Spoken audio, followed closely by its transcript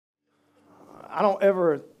I don't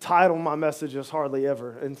ever title my messages hardly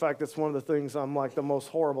ever. In fact, it's one of the things I'm like the most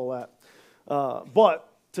horrible at. But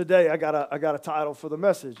today I got a title for the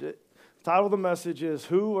message. The title of the message is,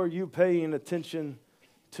 Who Are You Paying Attention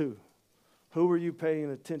To? Who are you paying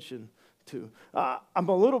attention to? I'm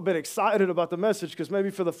a little bit excited about the message because maybe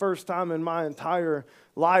for the first time in my entire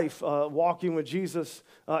life walking with Jesus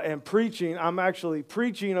and preaching, I'm actually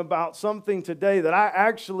preaching about something today that I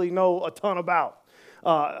actually know a ton about.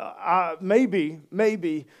 Maybe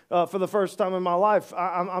for the first time in my life,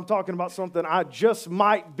 I'm talking about something I just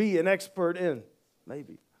might be an expert in.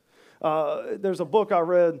 Maybe. There's a book I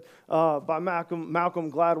read by Malcolm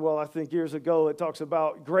Gladwell, I think years ago. It talks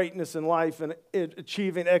about greatness in life and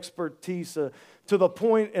achieving expertise to the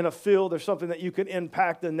point in a field or something that you can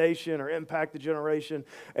impact a nation or impact a generation.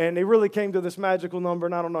 And he really came to this magical number,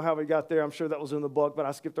 and I don't know how he got there. I'm sure that was in the book, but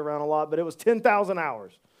I skipped around a lot. But it was 10,000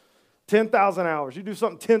 hours. 10,000 hours. You do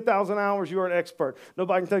something 10,000 hours, you're an expert.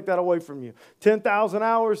 Nobody can take that away from you. 10,000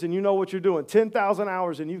 hours and you know what you're doing. 10,000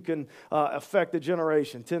 hours and you can affect a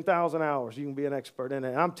generation. 10,000 hours, you can be an expert in it.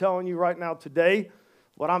 And I'm telling you right now today,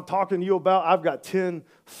 what I'm talking to you about, I've got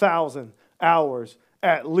 10,000 hours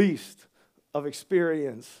at least of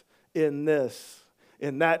experience in this.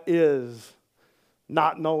 And that is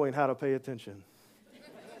not knowing how to pay attention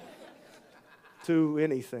to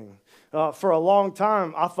anything. For a long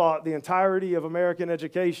time, I thought the entirety of American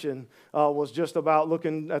education was just about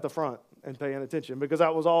looking at the front and paying attention, because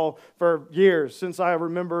that was all for years. Since I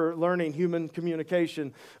remember learning human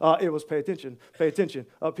communication, it was pay attention,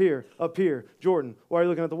 up here, Jordan, why are you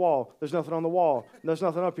looking at the wall? There's nothing on the wall. There's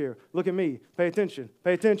nothing up here. Look at me, pay attention.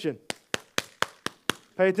 Pay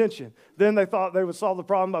attention. Then they thought they would solve the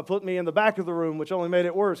problem by putting me in the back of the room, which only made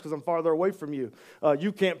it worse because I'm farther away from you.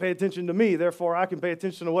 You can't pay attention to me, therefore I can pay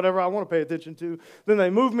attention to whatever I want to pay attention to. Then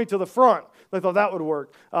they moved me to the front. They thought that would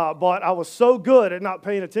work. But I was so good at not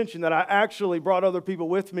paying attention that I actually brought other people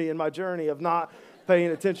with me in my journey of not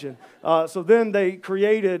paying attention. So then they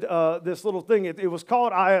created this little thing. It was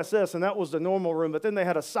called ISS, and that was the normal room. But then they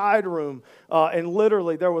had a side room, and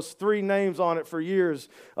literally there was 3 names on it for years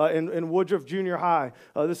in Woodruff Junior High.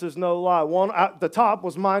 This is no lie. One at the top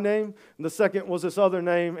was my name, and the second was this other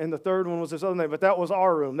name, and the third one was this other name. But that was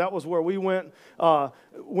our room. That was where we went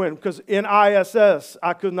because in ISS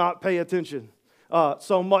I could not pay attention.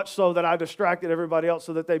 So much so that I distracted everybody else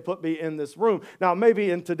so that they put me in this room. Now,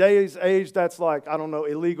 maybe in today's age, that's like, I don't know,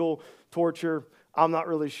 illegal torture. I'm not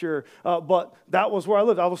really sure. But that was where I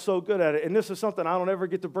lived. I was so good at it. And this is something I don't ever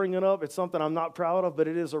get to bring it up. It's something I'm not proud of, but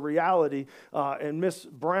it is a reality. And Miss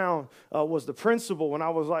Brown was the principal when I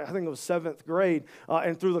was like, I think it was 7th grade.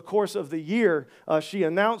 And through the course of the year, she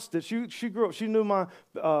announced that she grew up. She knew my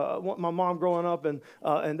mom growing up, and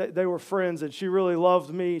they were friends, and she really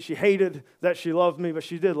loved me. She hated that she loved me, but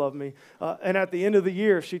she did love me. And at the end of the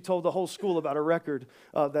year, she told the whole school about a record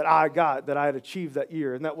that I had achieved that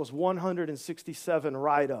year, and that was 167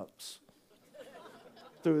 write-ups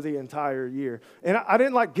through the entire year. And I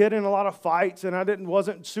didn't like get in a lot of fights, and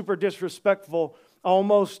wasn't super disrespectful.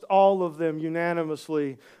 Almost all of them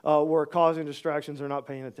unanimously were causing distractions or not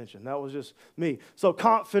paying attention. That was just me. So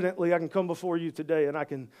confidently, I can come before you today and I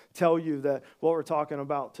can tell you that what we're talking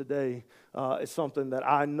about today is something that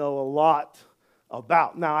I know a lot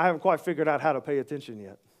about. Now, I haven't quite figured out how to pay attention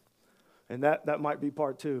yet, and that might be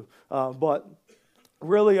part 2. But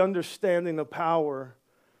really understanding the power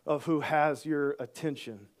of who has your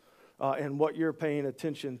attention and what you're paying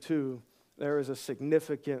attention to, there is a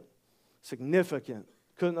significant,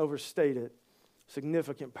 couldn't overstate it,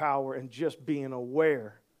 significant power in just being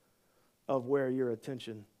aware of where your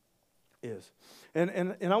attention is. And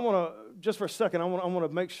I want to, just for a second, I want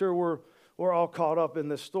to make sure we're all caught up in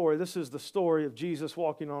this story. This is the story of Jesus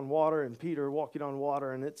walking on water and Peter walking on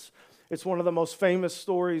water, and it's one of the most famous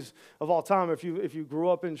stories of all time. If you grew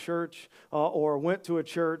up in church or went to a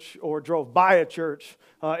church or drove by a church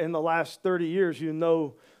in the last 30 years, you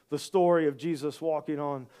know the story of Jesus walking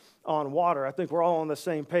on water. I think we're all on the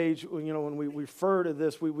same page. You know, when we refer to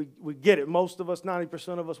this, we get it. Most of us,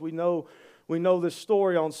 90% of us, we know this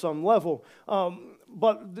story on some level.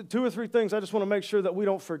 But the 2 or 3 things I just want to make sure that we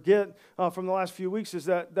don't forget from the last few weeks is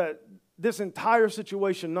that this entire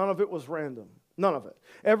situation, none of it was random. None of it.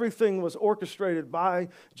 Everything was orchestrated by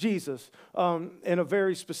Jesus in a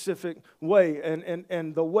very specific way.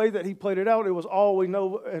 And the way that he played it out, it was all we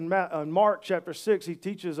know. In Mark chapter 6, he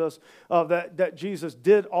teaches us that Jesus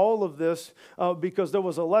did all of this because there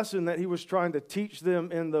was a lesson that he was trying to teach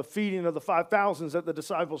them in the feeding of the 5,000s that the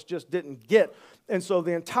disciples just didn't get. And so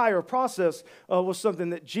the entire process was something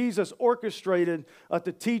that Jesus orchestrated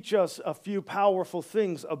to teach us a few powerful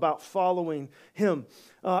things about following him.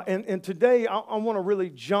 And today I want to really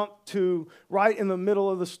jump to right in the middle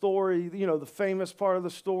of the story, the famous part of the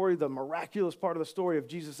story, the miraculous part of the story of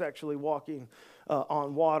Jesus actually walking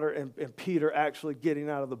on water and Peter actually getting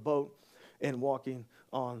out of the boat and walking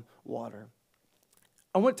on water.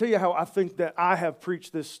 I want to tell you how I think that I have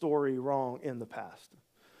preached this story wrong in the past.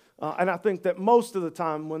 And I think that most of the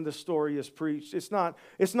time when the story is preached, it's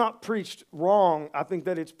not preached wrong. I think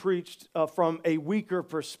that it's preached from a weaker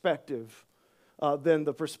perspective than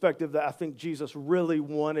the perspective that I think Jesus really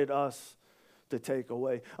wanted us to take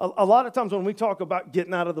away. A lot of times when we talk about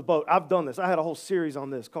getting out of the boat, I've done this. I had a whole series on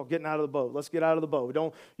this called Getting Out of the Boat. Let's get out of the boat.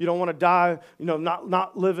 You don't want to die,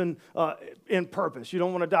 not living in purpose. You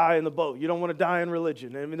don't want to die in the boat. You don't want to die in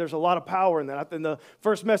religion. I mean, there's a lot of power in that. In the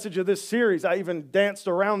first message of this series, I even danced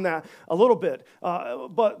around that a little bit.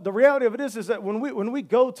 But the reality of it is that when we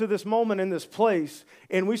go to this moment in this place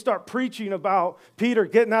and we start preaching about Peter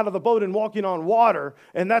getting out of the boat and walking on water,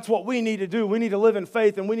 and that's what we need to do. We need to live in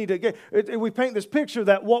faith, and we need to we paint this picture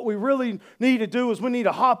that what we really need to do is we need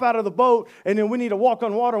to hop out of the boat, and then we need to walk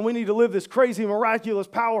on water, and we need to live this crazy, miraculous,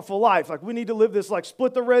 powerful life. Like we need to live this, like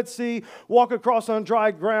split the Red Sea, walk across on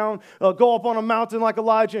dry ground, go up on a mountain like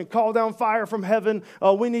Elijah and call down fire from heaven.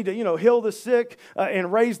 We need to, heal the sick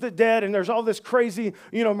and raise the dead, and there's all this crazy,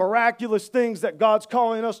 miraculous things that God's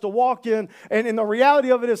calling us to walk in. And the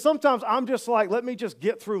reality of it is sometimes I'm just like, let me just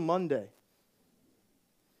get through Monday.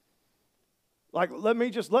 Like, let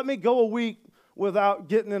me go a week without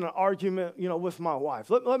getting in an argument, with my wife.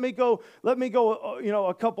 Let me go,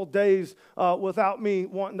 a couple days without me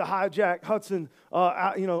wanting to hijack Hudson,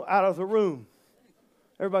 out of the room.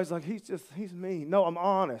 Everybody's like, he's mean. No, I'm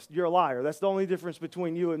honest. You're a liar. That's the only difference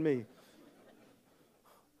between you and me.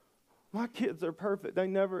 My kids are perfect. They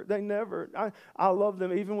never, I love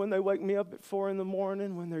them even when they wake me up at 4 a.m.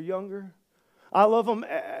 when they're younger. I love them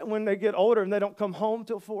when they get older and they don't come home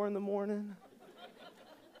till 4 a.m.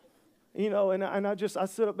 And I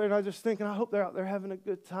sit up there and I just think, and I hope they're out there having a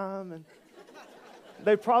good time. And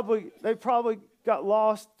they probably got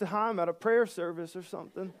lost time at a prayer service or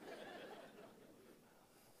something.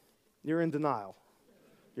 You're in denial.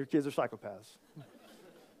 Your kids are psychopaths.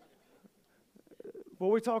 But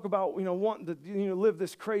we talk about, wanting to, live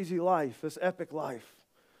this crazy life, this epic life.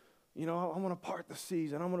 I want to part the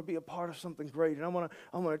seas, and I want to be a part of something great, and I want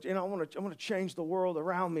to change the world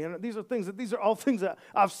around me. And these are all things that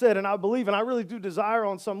I've said and I believe, and I really do desire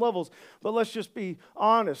on some levels. But let's just be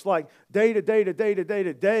honest, like day to day to day to day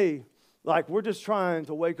to day, like we're just trying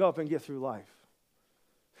to wake up and get through life.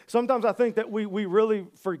 Sometimes I think that we really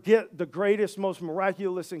forget the greatest, most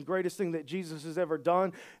miraculous, and greatest thing that Jesus has ever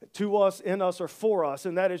done to us, in us, or for us,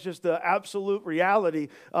 and that is just the absolute reality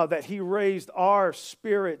that He raised our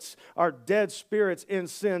spirits, our dead spirits in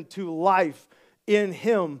sin, to life in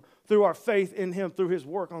Him, through our faith in Him, through His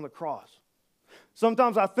work on the cross.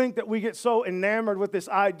 Sometimes I think that we get so enamored with this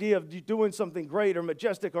idea of doing something great or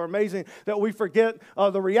majestic or amazing that we forget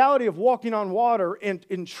the reality of walking on water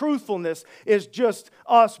in truthfulness is just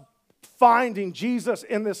us finding Jesus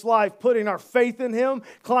in this life, putting our faith in Him,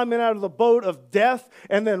 climbing out of the boat of death,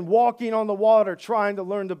 and then walking on the water, trying to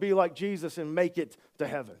learn to be like Jesus and make it to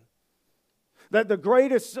heaven. That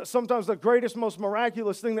sometimes the greatest, most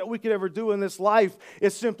miraculous thing that we could ever do in this life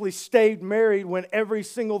is simply stay married when every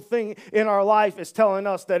single thing in our life is telling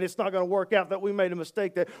us that it's not going to work out, that we made a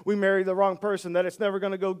mistake, that we married the wrong person, that it's never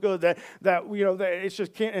going to go good, that it's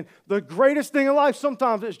just can't. And the greatest thing in life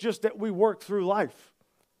sometimes is just that we work through life.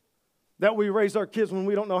 That we raise our kids when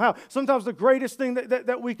we don't know how. Sometimes the greatest thing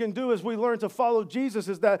that we can do as we learn to follow Jesus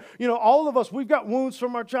is that, all of us, we've got wounds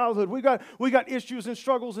from our childhood. We got issues and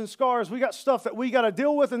struggles and scars. We got stuff that we got to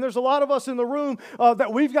deal with. And there's a lot of us in the room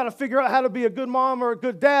that we've got to figure out how to be a good mom or a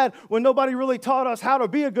good dad when nobody really taught us how to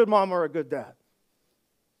be a good mom or a good dad.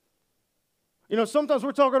 Sometimes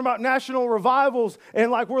we're talking about national revivals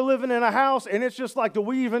and like we're living in a house and it's just like, do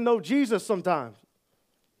we even know Jesus sometimes?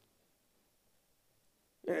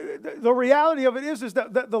 The reality of it is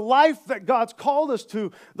that the life that God's called us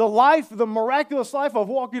to, the miraculous life of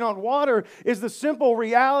walking on water, is the simple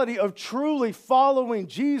reality of truly following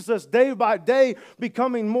Jesus day by day,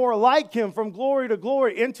 becoming more like Him from glory to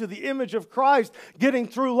glory into the image of Christ, getting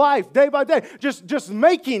through life day by day, just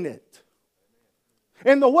making it.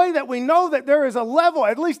 And the way that we know that there is a level,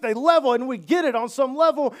 at least a level, and we get it on some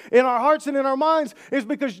level in our hearts and in our minds, is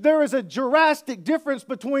because there is a drastic difference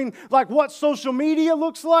between like what social media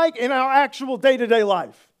looks like and our actual day-to-day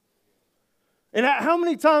life. And how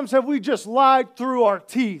many times have we just lied through our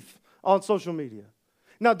teeth on social media?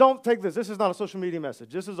 Now, don't take this. This is not a social media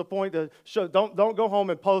message. This is a point to show. Don't go home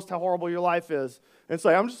and post how horrible your life is and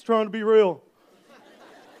say, I'm just trying to be real.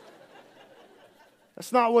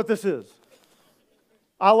 That's not what this is.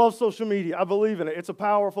 I love social media. I believe in it. It's a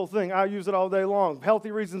powerful thing. I use it all day long. Healthy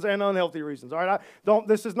reasons and unhealthy reasons. All right.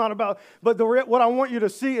 This is not about, but what I want you to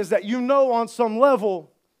see is that you know on some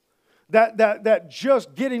level that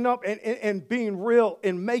just getting up and being real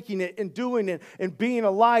and making it and doing it and being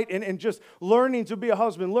a light and just learning to be a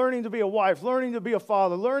husband, learning to be a wife, learning to be a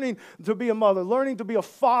father, learning to be a mother, learning to be a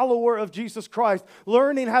follower of Jesus Christ,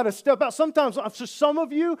 learning how to step out. Sometimes, for some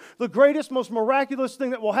of you, the greatest, most miraculous thing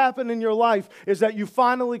that will happen in your life is that you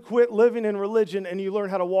finally quit living in religion and you learn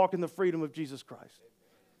how to walk in the freedom of Jesus Christ.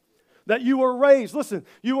 That you were raised, listen,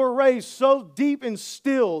 you were raised so deep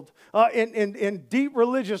instilled in deep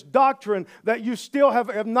religious doctrine that you still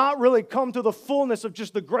have not really come to the fullness of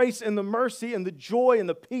just the grace and the mercy and the joy and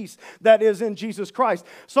the peace that is in Jesus Christ.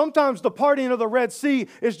 Sometimes the parting of the Red Sea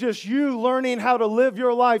is just you learning how to live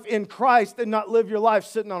your life in Christ and not live your life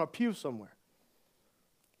sitting on a pew somewhere.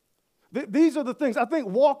 These are the things. I think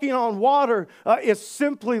walking on water is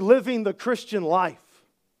simply living the Christian life.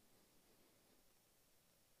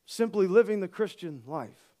 Simply living the Christian life.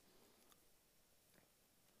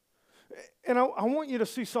 And I want you to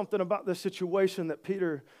see something about this situation that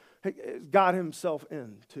Peter got himself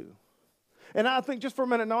into. And I think just for a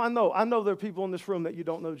minute, now I know there are people in this room that you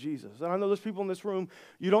don't know Jesus. And I know there's people in this room,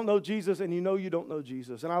 you don't know Jesus and you know you don't know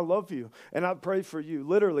Jesus. And I love you and I pray for you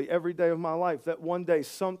literally every day of my life that one day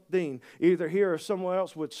something, either here or somewhere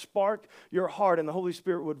else, would spark your heart and the Holy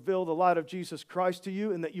Spirit would reveal the light of Jesus Christ to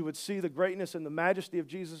you and that you would see the greatness and the majesty of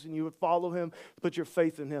Jesus and you would follow him, put your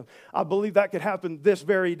faith in him. I believe that could happen this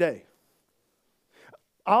very day.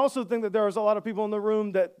 I also think that there's a lot of people in the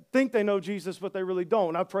room that think they know Jesus, but they really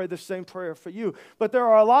don't. I pray the same prayer for you. But there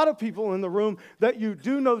are a lot of people in the room that you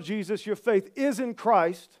do know Jesus, your faith is in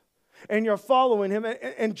Christ, and you're following him.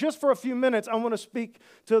 And just for a few minutes, I want to speak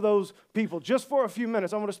to those people. Just for a few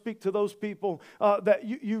minutes, I want to speak to those people that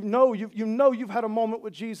you know you've had a moment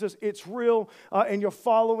with Jesus. It's real, and you're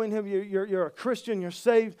following him. You're a Christian. You're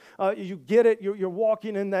saved. You get it. You're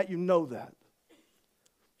walking in that. You know that.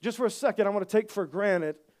 Just for a second, I want to take for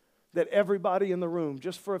granted that everybody in the room,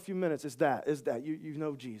 just for a few minutes, is that. You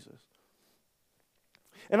know Jesus.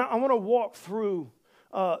 And I want to walk through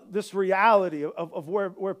this reality of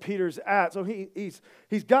where Peter's at. So he's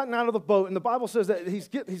gotten out of the boat, and the Bible says that he's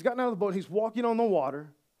gotten out of the boat, and he's walking on the water,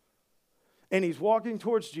 and he's walking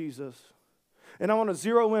towards Jesus. And I want to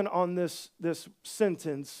zero in on this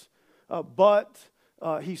sentence, but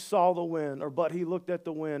he saw the wind, or but he looked at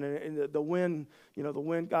the wind, and the wind, the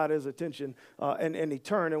wind got his attention, and he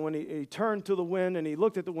turned, and when he turned to the wind, and he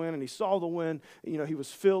looked at the wind, and he saw the wind, he was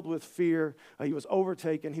filled with fear, he was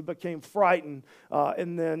overtaken, he became frightened,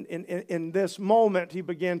 and then in this moment, he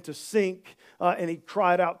began to sink, and he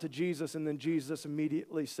cried out to Jesus, and then Jesus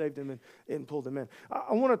immediately saved him and pulled him in.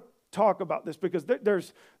 I want to talk about this because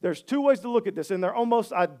there's two ways to look at this, and they're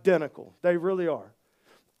almost identical. They really are.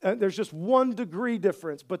 There's just 1 degree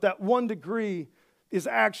difference, but that 1 degree is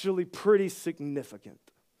actually pretty significant.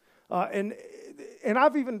 And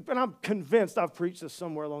I'm convinced I've preached this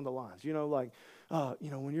somewhere along the lines.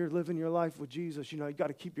 When you're living your life with Jesus, you got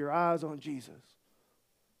to keep your eyes on Jesus.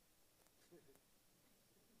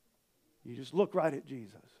 You just look right at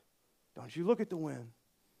Jesus. Don't you look at the wind.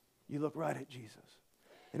 You look right at Jesus.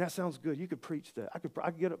 And that sounds good. You could preach that. I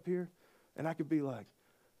could get up here and I could be like,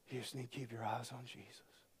 you just need to keep your eyes on Jesus.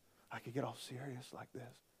 I could get all serious like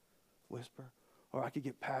this, whisper, or I could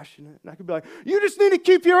get passionate, and I could be like, you just need to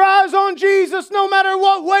keep your eyes on Jesus no matter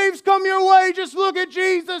what waves come your way. Just look at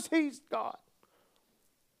Jesus. He's God.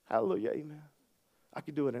 Hallelujah, amen. I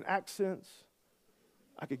could do it in accents.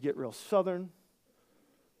 I could get real southern.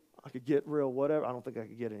 I could get real whatever. I don't think I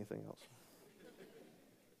could get anything else.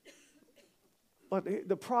 But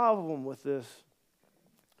the problem with this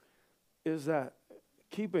is that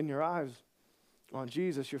keeping your eyes on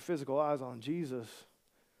Jesus, your physical eyes on Jesus,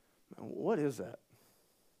 man, what is that?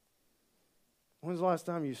 When's the last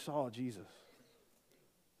time you saw Jesus?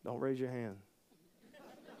 Don't raise your hand.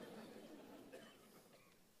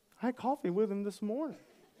 I had coffee with him this morning.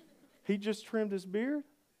 He just trimmed his beard.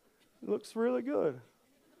 It looks really good.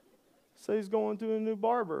 Say he's going to a new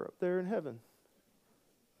barber up there in heaven.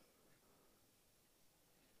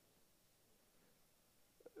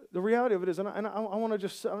 The reality of it is, and I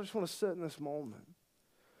just want to sit in this moment.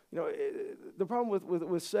 The problem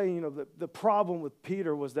with saying, the problem with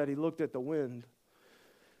Peter was that he looked at the wind,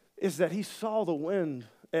 is that he saw the wind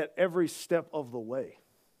at every step of the way.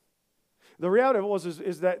 The reality of it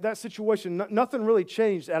is that situation, nothing really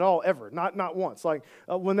changed at all, ever. Not once. Like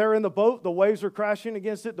when they're in the boat, the waves were crashing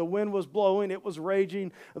against it. The wind was blowing. It was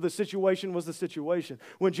raging. The situation was the situation.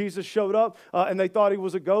 When Jesus showed up and they thought he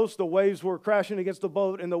was a ghost, the waves were crashing against the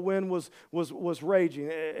boat and the wind was raging.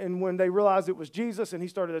 And when they realized it was Jesus and he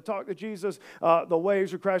started to talk to Jesus, the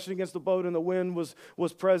waves were crashing against the boat and the wind was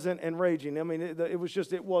present and raging. I mean, it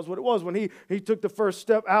was what it was. When he took the first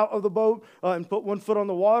step out of the boat and put one foot on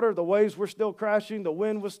the water, the waves were still crashing, the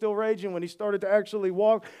wind was still raging. When he started to actually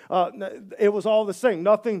walk, it was all the same.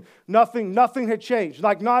 Nothing had changed.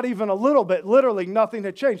 Like not even a little bit. Literally nothing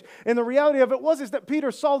had changed. And the reality of it is that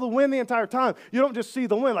Peter saw the wind the entire time. You don't just see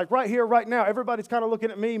the wind. Like right here, right now, everybody's kind of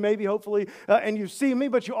looking at me, maybe, hopefully, and you see me,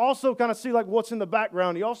 but you also kind of see like what's in the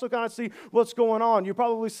background. You also kind of see what's going on. You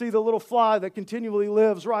probably see the little fly that continually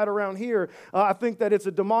lives right around here. I think that it's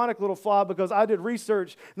a demonic little fly because I did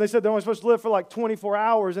research, and they said they're only supposed to live for like 24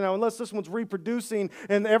 hours. And now, unless this one's reproducing,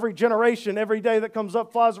 and every generation, every day that comes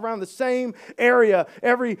up, flies around the same area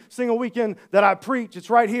every single weekend that I preach.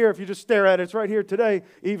 It's right here. If you just stare at it, it's right here today.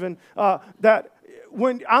 Even that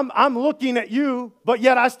when I'm looking at you, but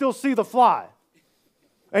yet I still see the fly.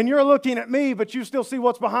 And you're looking at me, but you still see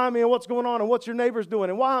what's behind me and what's going on and what your neighbor's doing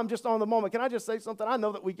and why I'm just on the moment. Can I just say something? I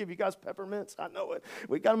know that we give you guys peppermints. I know it.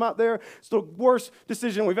 We got them out there. It's the worst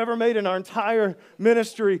decision we've ever made in our entire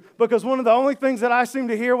ministry because one of the only things that I seem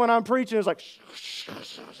to hear when I'm preaching is like,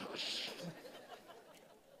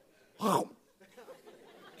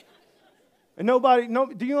 and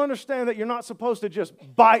do you understand that you're not supposed to just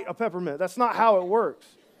bite a peppermint? That's not how it works.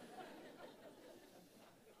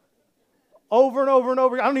 Over and over and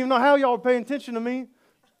over. I don't even know how y'all are paying attention to me.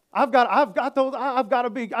 I've got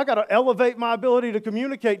to elevate my ability to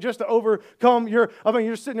communicate just to overcome you're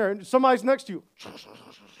sitting there and somebody's next to you.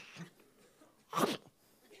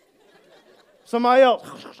 Somebody else.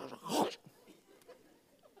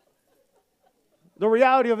 The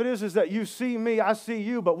reality of it is that you see me, I see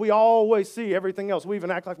you, but we always see everything else. We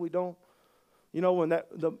even act like we don't. You know, when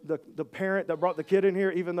the parent that brought the kid in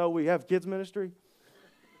here, even though we have kids ministry,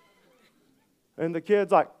 and the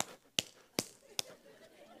kid's like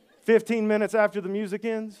 15 minutes after the music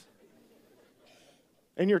ends.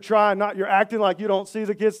 And you're acting like you don't see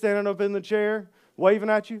the kid standing up in the chair, waving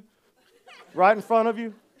at you, right in front of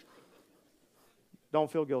you. Don't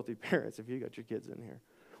feel guilty, parents, if you got your kids in here.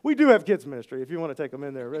 We do have kids ministry if you want to take them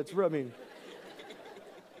in there.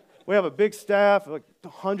 We have a big staff, like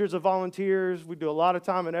hundreds of volunteers. We do a lot of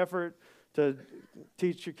time and effort to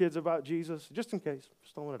teach your kids about Jesus, just in case.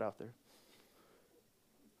 Just throwing it out there.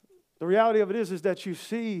 The reality of it is that you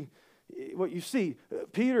see what you see.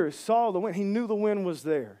 Peter saw the wind. He knew the wind was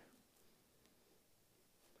there.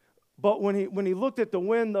 But when he looked at the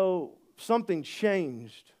wind, though, something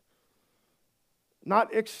changed.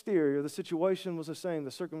 Not exterior. The situation was the same. The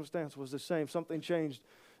circumstance was the same. Something changed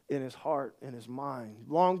in his heart, in his mind,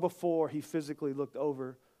 long before he physically looked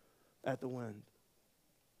over at the wind.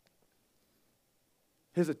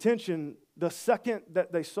 His attention, the second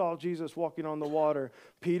that they saw Jesus walking on the water,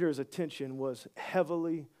 Peter's attention was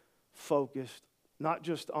heavily focused, not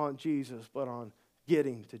just on Jesus, but on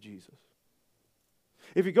getting to Jesus.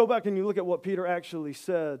 If you go back and you look at what Peter actually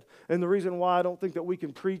said, and the reason why I don't think that we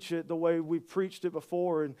can preach it the way we've preached it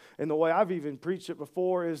before, and the way I've even preached it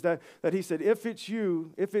before, is that he said, if it's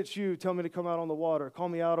you, tell me to come out on the water. Call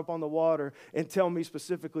me out up on the water and tell me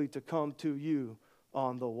specifically to come to you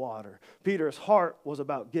on the water. Peter's heart was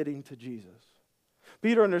about getting to Jesus.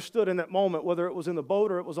 Peter understood in that moment, whether it was in the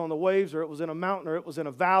boat or it was on the waves or it was in a mountain or it was in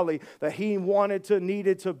a valley, that he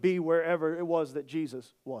needed to be wherever it was that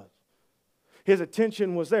Jesus was. His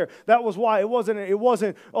attention was there. That was why it wasn't,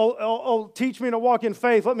 teach me to walk in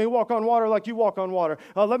faith. Let me walk on water like you walk on water.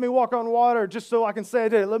 Let me walk on water just so I can say I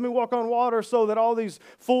did it. Let me walk on water so that all these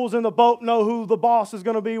fools in the boat know who the boss is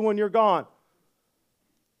going to be when you're gone.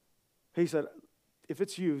 He said, if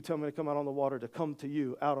it's you, tell me to come out on the water, to come to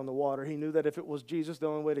you out on the water. He knew that if it was Jesus, the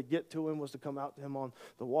only way to get to him was to come out to him on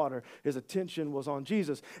the water. His attention was on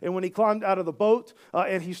Jesus. And when he climbed out of the boat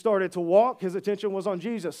and he started to walk, his attention was on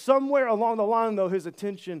Jesus. Somewhere along the line, though, his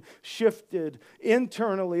attention shifted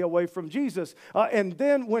internally away from Jesus. And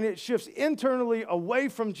then when it shifts internally away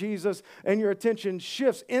from Jesus and your attention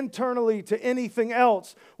shifts internally to anything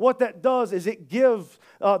else, what that does is it gives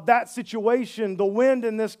that situation, the wind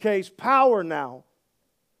in this case, power now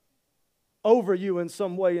over you in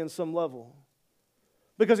some way, in some level.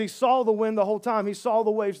 Because he saw the wind the whole time. He saw the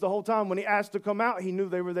waves the whole time. When he asked to come out, he knew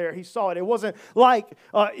they were there. He saw it. It wasn't like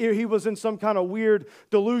he was in some kind of weird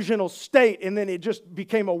delusional state and then it just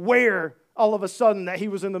became aware all of a sudden that he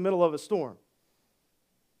was in the middle of a storm.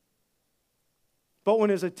 But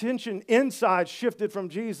when his attention inside shifted from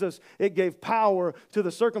Jesus, it gave power to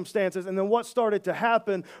the circumstances. And then what started to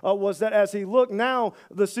happen was that as he looked, now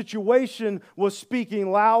the situation was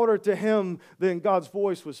speaking louder to him than God's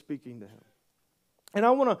voice was speaking to him.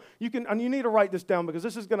 And you need to write this down because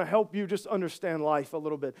this is going to help you just understand life a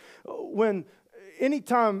little bit.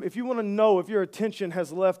 Anytime, if you want to know if your attention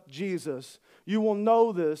has left Jesus, you will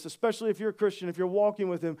know this, especially if you're a Christian, if you're walking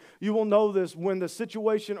with him, you will know this when the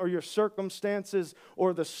situation or your circumstances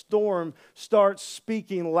or the storm starts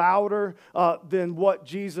speaking louder than what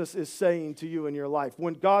Jesus is saying to you in your life.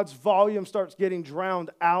 When God's volume starts getting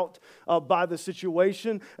drowned out by the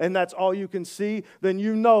situation and that's all you can see, then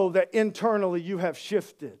you know that internally you have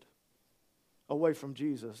shifted away from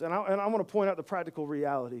Jesus. And I want to point out the practical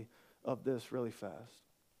reality of this really fast.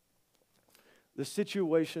 The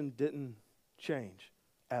situation didn't change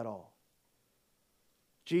at all.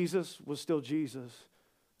 Jesus was still Jesus.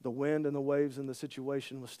 The wind and the waves in the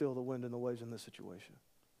situation was still the wind and the waves in the situation.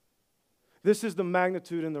 This is the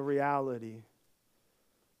magnitude and the reality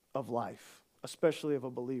of life, especially of a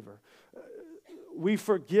believer. We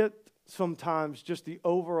forget sometimes just the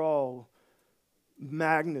overall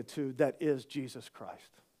magnitude that is Jesus Christ.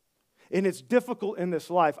 And it's difficult in this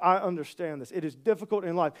life. I understand this. It is difficult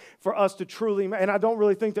in life for us to truly, and I don't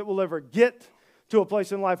really think that we'll ever get to a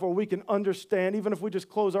place in life where we can understand, even if we just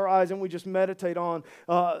close our eyes and we just meditate on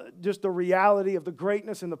just the reality of the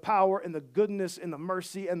greatness and the power and the goodness and the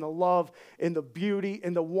mercy and the love and the beauty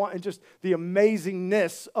and and just the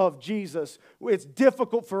amazingness of Jesus. It's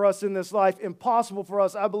difficult for us in this life, impossible for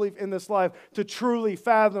us, I believe, in this life to truly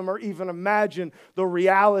fathom or even imagine the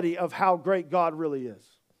reality of how great God really is.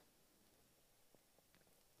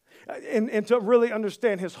 And to really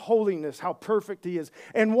understand his holiness, how perfect he is,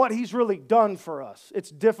 and what he's really done for us.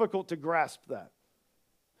 It's difficult to grasp that.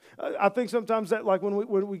 I think sometimes that like when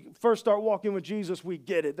we first start walking with Jesus, we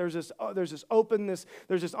get it. There's this openness,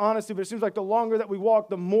 there's this honesty, but it seems like the longer that we walk,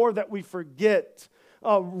 the more that we forget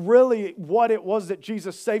really what it was that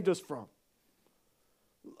Jesus saved us from.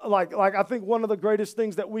 Like I think one of the greatest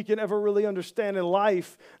things that we can ever really understand in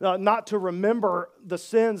life, not to remember the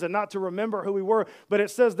sins and not to remember who we were, but it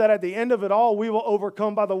says that at the end of it all, we will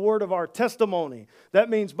overcome by the word of our testimony. That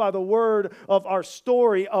means by the word of our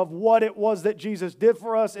story of what it was that Jesus did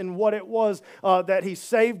for us and what it was that he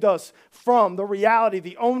saved us from. The reality,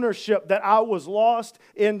 the ownership that I was lost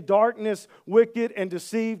in darkness, wicked and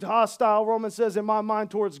deceived, hostile, Romans says, in my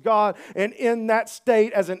mind towards God. And in that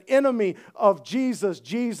state as an enemy of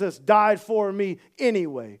Jesus died for me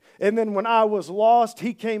anyway. And then when I was lost,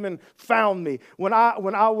 he came and found me. When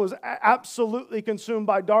I was absolutely consumed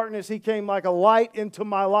by darkness, he came like a light into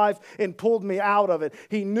my life and pulled me out of it.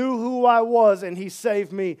 He knew who I was and he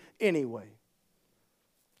saved me anyway.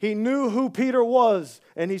 He knew who Peter was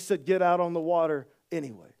and he said, get out on the water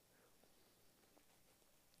anyway.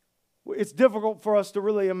 It's difficult for us to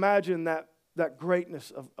really imagine that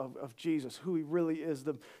greatness of Jesus, who he really is,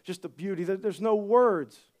 just the beauty. There's no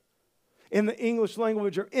words in the English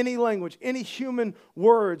language or any human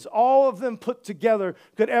words, all of them put together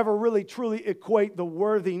could ever really truly equate the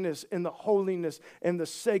worthiness and the holiness and the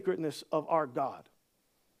sacredness of our God.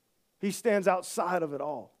 He stands outside of it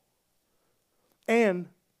all. And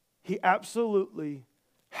he absolutely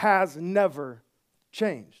has never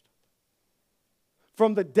changed.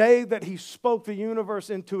 From the day that he spoke the universe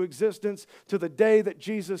into existence, to the day that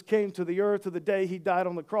Jesus came to the earth, to the day he died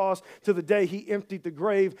on the cross, to the day he emptied the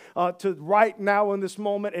grave, to right now in this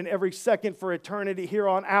moment and every second for eternity here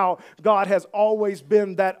on out, God has always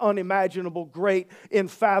been that unimaginable, great,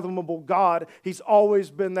 unfathomable God. He's always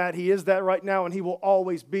been that. He is that right now, and he will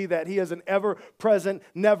always be that. He is an ever-present,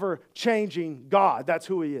 never-changing God. That's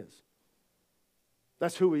who he is.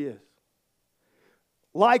 That's who he is.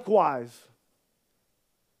 Likewise,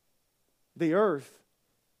 the earth,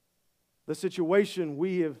 the situation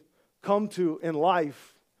we have come to in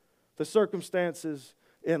life, the circumstances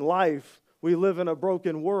in life, we live in a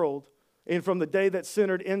broken world. And from the day that sin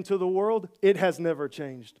entered into the world, it has never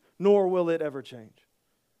changed, nor will it ever change.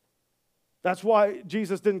 That's why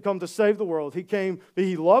Jesus didn't come to save the world.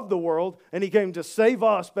 He loved the world, and he came to save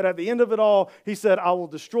us. But at the end of it all, he said, I will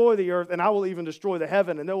destroy the earth, and I will even destroy the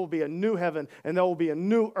heaven, and there will be a new heaven, and there will be a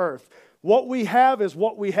new earth. What we have is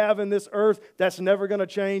what we have in this earth. That's never going to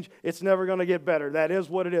change. It's never going to get better. That is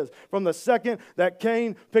what it is. From the second that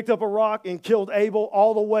Cain picked up a rock and killed Abel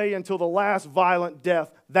all the way until the last violent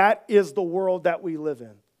death, that is the world that we live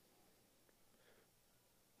in.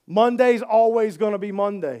 Monday's always going to be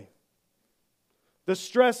Monday. The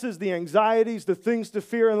stresses, the anxieties, the things to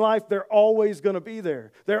fear in life, they're always going to be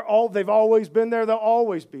there. They've always been there. They'll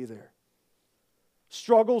always be there.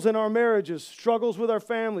 Struggles in our marriages, struggles with our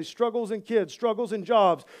families, struggles in kids, struggles in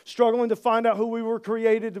jobs, struggling to find out who we were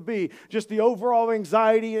created to be, just the overall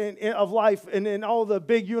anxiety of life and all the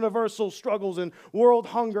big universal struggles and world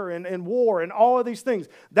hunger and war and all of these things.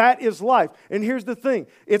 That is life. And here's the thing.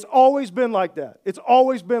 It's always been like that. It's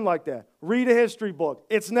always been like that. Read a history book.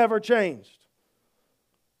 It's never changed.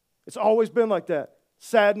 It's always been like that.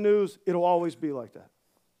 Sad news, it'll always be like that.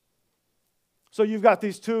 So you've got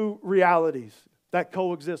these two realities that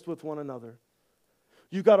coexist with one another.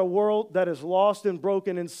 You've got a world that is lost and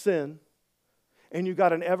broken in sin, and you've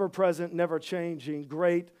got an ever-present, never-changing,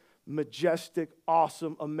 great, majestic,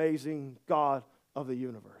 awesome, amazing God of the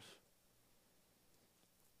universe.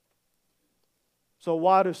 So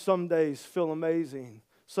why do some days feel amazing?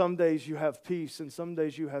 Some days you have peace, and some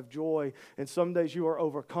days you have joy, and some days you are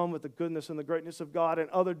overcome with the goodness and the greatness of God, and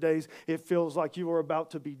other days it feels like you are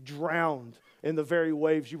about to be drowned in the very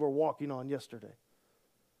waves you were walking on yesterday.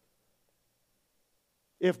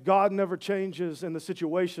 If God never changes and the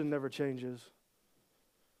situation never changes,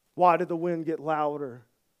 why did the wind get louder?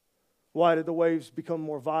 Why did the waves become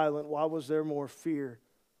more violent? Why was there more fear?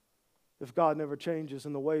 If God never changes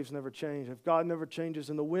and the waves never change, if God never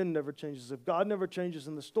changes and the wind never changes, if God never changes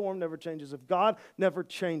and the storm never changes, if God never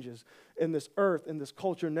changes and this earth and this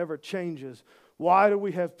culture never changes, why do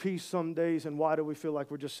we have peace some days and why do we feel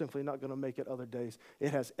like we're just simply not going to make it other days?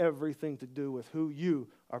 It has everything to do with who you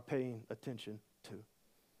are paying attention to.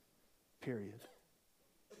 Period.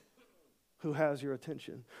 Who has your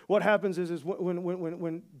attention? What happens is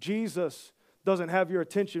when Jesus doesn't have your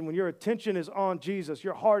attention, when your attention is on Jesus,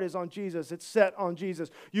 your heart is on Jesus, it's set on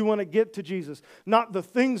Jesus, you want to get to Jesus, not the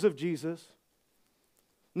things of Jesus,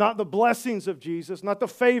 not the blessings of Jesus, not the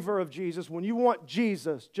favor of Jesus. When you want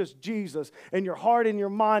Jesus, just Jesus, and your heart and your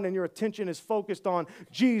mind and your attention is focused on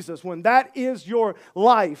Jesus, when that is your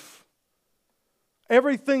life,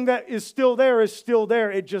 everything that is still there is still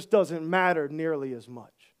there. It just doesn't matter nearly as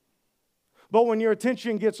much. But when your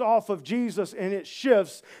attention gets off of Jesus and it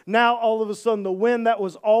shifts, now all of a sudden the wind that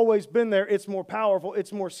was always been there, it's more powerful,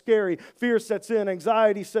 it's more scary. Fear sets in,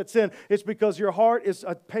 anxiety sets in. It's because your heart is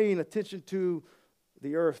paying attention to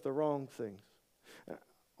the earth, the wrong things.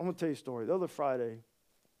 I'm going to tell you a story. The other Friday,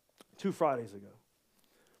 2 Fridays ago,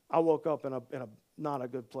 I woke up in a not a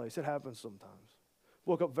good place. It happens sometimes.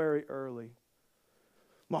 Woke up very early.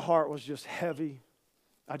 My heart was just heavy.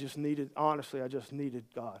 I just needed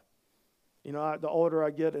God. You know, the older I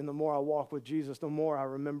get and the more I walk with Jesus, the more I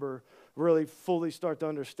remember really fully start to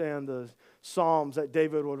understand the Psalms that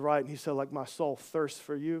David would write. And he said, like, my soul thirsts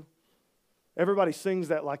for you. Everybody sings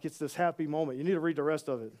that like it's this happy moment. You need to read the rest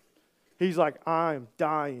of it. He's like, I'm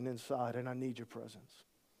dying inside and I need your presence.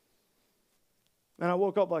 And I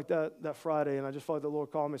woke up like that Friday, and I just felt like the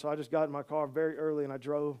Lord called me. So I just got in my car very early, and I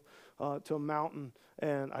drove to a mountain,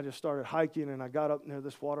 and I just started hiking, and I got up near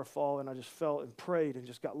this waterfall, and I just felt and prayed and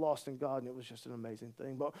just got lost in God, and it was just an amazing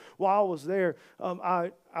thing. But while I was there,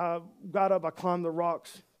 I got up, I climbed the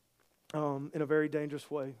rocks in a very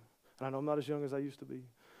dangerous way. And I know I'm not as young as I used to be,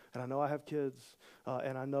 and I know I have kids,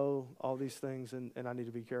 and I know all these things, and I need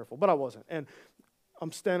to be careful. But I wasn't. And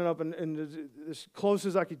I'm standing up and as close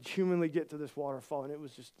as I could humanly get to this waterfall, and it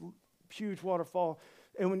was just huge waterfall.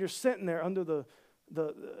 And when you're sitting there under the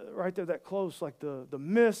right there that close, like the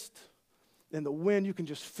mist and the wind, you can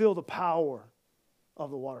just feel the power of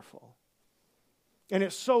the waterfall. And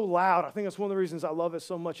it's so loud. I think that's one of the reasons I love it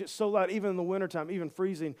so much. It's so loud, even in the wintertime, even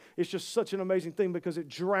freezing. It's just such an amazing thing because it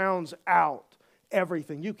drowns out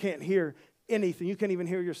everything. You can't hear anything. You can't even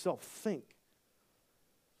hear yourself think.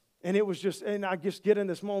 And it was just, and I just get in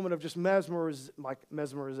this moment of just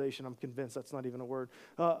mesmerization. I'm convinced that's not even a word.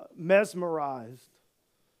 Mesmerized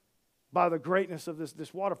by the greatness of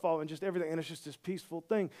this waterfall and just everything. And it's just this peaceful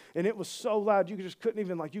thing. And it was so loud, you just couldn't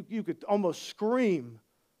even, you could almost scream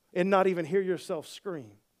and not even hear yourself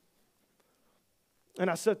scream.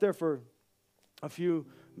 And I sat there for a few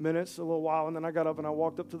minutes, a little while, and then I got up and I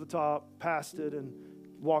walked up to the top, passed it, and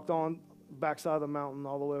walked on backside of the mountain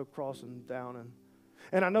all the way across and down.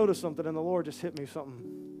 And I noticed something, and the Lord just hit me something.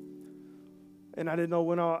 And I didn't know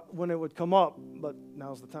when it would come up, but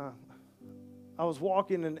now's the time. I was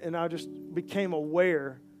walking, and I just became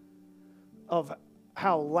aware of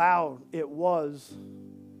how loud it was,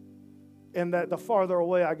 and that the farther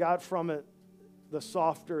away I got from it, the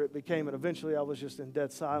softer it became. And eventually I was just in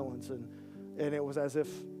dead silence, and it was as if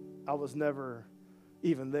I was never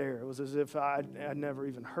even there. It was as if I'd never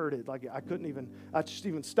even heard it. Like I just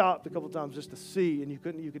even stopped a couple times just to see, and you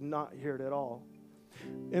could not hear it at all.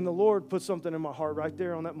 And the Lord put something in my heart right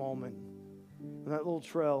there on that moment, on that little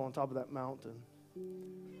trail on top of that mountain.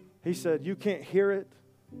 He said, you can't hear it,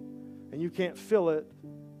 and you can't feel it,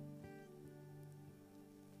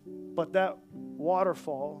 but that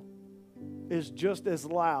waterfall is just as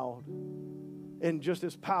loud and just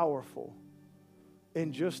as powerful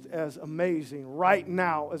and just as amazing right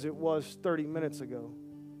now as it was 30 minutes ago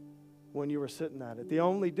when you were sitting at it. The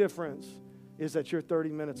only difference is that you're 30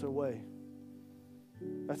 minutes away.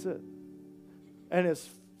 That's it. And as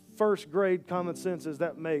first grade common sense as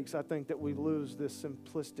that makes, I think that we lose this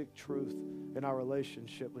simplistic truth in our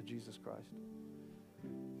relationship with Jesus Christ.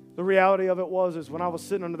 The reality of it is when I was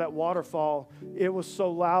sitting under that waterfall, it was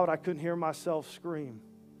so loud I couldn't hear myself scream.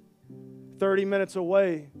 30 minutes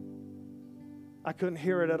away, I couldn't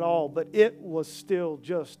hear it at all, but it was still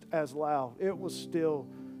just as loud. It was still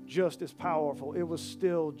just as powerful. It was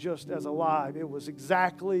still just as alive. It was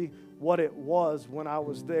exactly what it was when I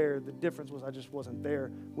was there. The difference was I just wasn't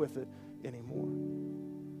there with it anymore.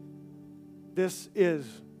 This is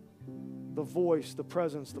the voice, the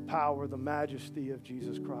presence, the power, the majesty of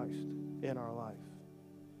Jesus Christ in our life.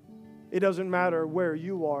 It doesn't matter where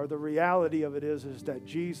you are. The reality of it is that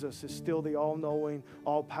Jesus is still the all-knowing,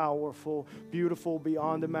 all-powerful, beautiful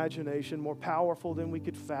beyond imagination, more powerful than we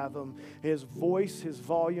could fathom. His voice, His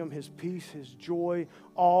volume, His peace, His joy,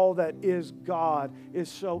 all that is God is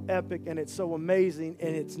so epic and it's so amazing,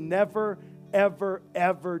 and it's never, ever,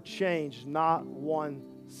 ever changed, not 1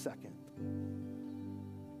 second.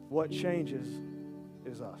 What changes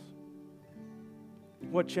is us.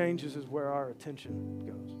 What changes is where our attention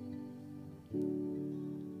goes.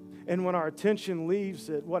 And when our attention leaves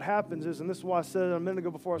it, what happens is, and this is why I said it a minute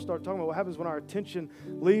ago before I start talking about what happens when our attention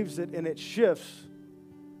leaves it and it shifts,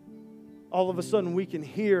 all of a sudden we can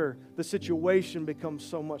hear the situation become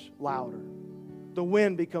so much louder. The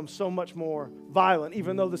wind becomes so much more violent,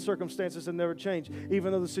 even though the circumstances have never changed,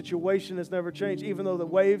 even though the situation has never changed, even though the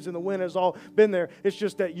waves and the wind has all been there. It's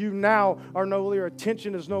just that you now are your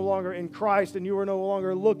attention is no longer in Christ, and you are no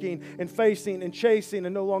longer looking and facing and chasing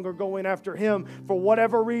and no longer going after Him. For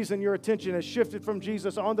whatever reason, your attention has shifted from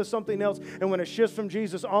Jesus onto something else, and when it shifts from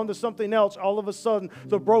Jesus onto something else, all of a sudden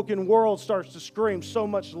the broken world starts to scream so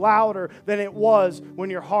much louder than it was when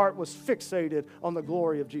your heart was fixated on the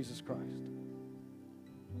glory of Jesus Christ.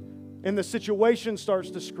 And the situation starts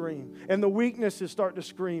to scream, and the weaknesses start to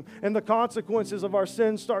scream, and the consequences of our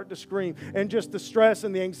sins start to scream, and just the stress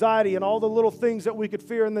and the anxiety and all the little things that we could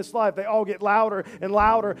fear in this life, they all get louder and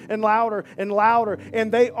louder and louder and louder,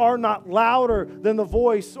 and they are not louder than the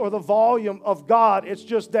voice or the volume of God. It's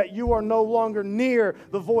just that you are no longer near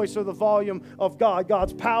the voice or the volume of God.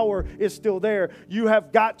 God's power is still there. You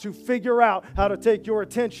have got to figure out how to take your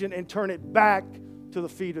attention and turn it back to the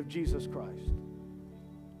feet of Jesus Christ.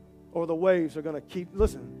 Or the waves are going to keep,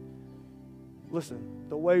 listen,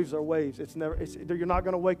 the waves are waves. You're not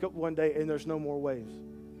going to wake up one day and there's no more waves.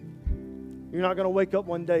 You're not going to wake up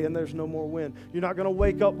one day and there's no more wind. You're not going to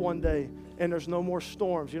wake up one day and there's no more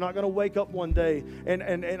storms. You're not going to wake up one day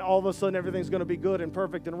and all of a sudden everything's going to be good and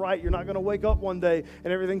perfect and right. You're not going to wake up one day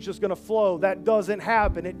and everything's just going to flow. That doesn't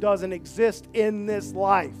happen. It doesn't exist in this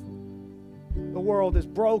life. The world is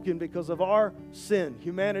broken because of our sin,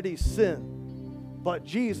 humanity's sin. But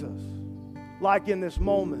Jesus, like in this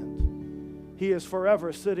moment, He is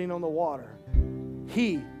forever sitting on the water.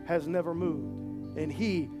 He has never moved, and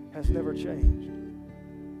He has never changed.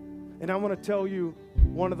 And I want to tell you,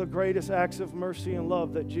 one of the greatest acts of mercy and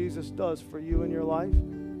love that Jesus does for you in your life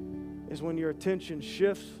is when your attention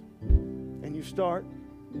shifts and you start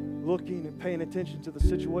looking and paying attention to the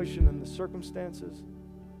situation and the circumstances.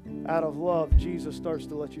 Out of love, Jesus starts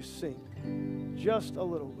to let you sink just a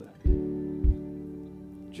little bit.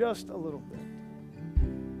 Just a little bit,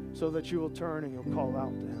 so that you will turn and you'll call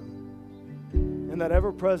out to Him. And that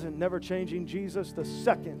ever-present, never-changing Jesus, the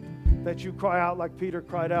second that you cry out like Peter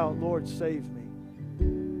cried out, Lord, save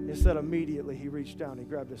me, it said immediately He reached down, He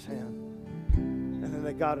grabbed his hand, and then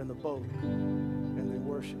they got in the boat and they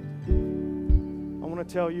worshiped. I want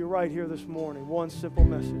to tell you right here this morning, one simple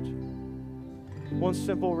message, one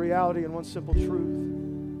simple reality, and one simple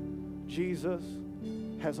truth. Jesus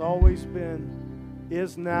has always been,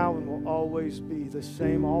 is now, and will always be the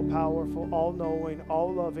same all-powerful, all-knowing,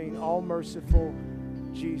 all-loving, all-merciful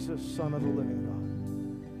Jesus, Son of the living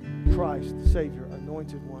God. Christ, Savior,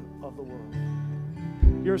 Anointed One of the world.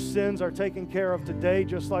 Your sins are taken care of today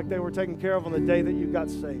just like they were taken care of on the day that you got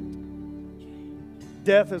saved.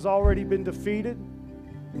 Death has already been defeated.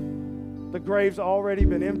 The grave's already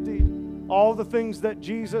been emptied. All the things that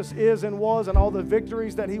Jesus is and was and all the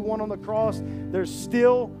victories that He won on the cross, there's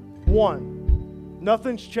still one.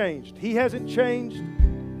 Nothing's changed. He hasn't changed.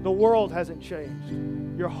 The world hasn't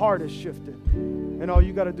changed. Your heart has shifted. And all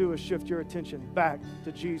you got to do is shift your attention back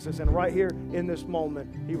to Jesus. And right here in this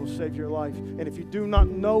moment, He will save your life. And if you do not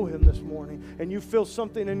know Him this morning and you feel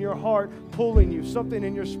something in your heart pulling you, something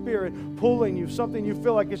in your spirit pulling you, something you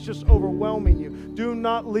feel like it's just overwhelming you, do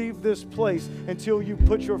not leave this place until you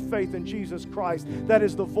put your faith in Jesus Christ. That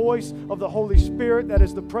is the voice of the Holy Spirit. That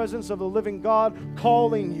is the presence of the living God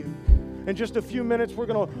calling you. In just a few minutes, we're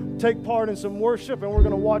going to take part in some worship and we're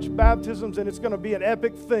going to watch baptisms, and it's going to be an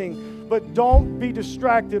epic thing. But don't be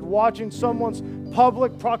distracted watching someone's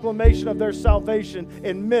public proclamation of their salvation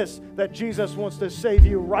and miss that Jesus wants to save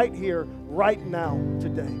you right here, right now,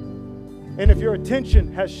 today. And if your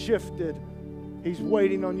attention has shifted, He's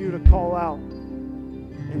waiting on you to call out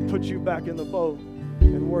and put you back in the boat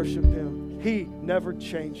and worship Him. He never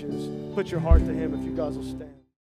changes. Put your heart to Him if you guys will stand.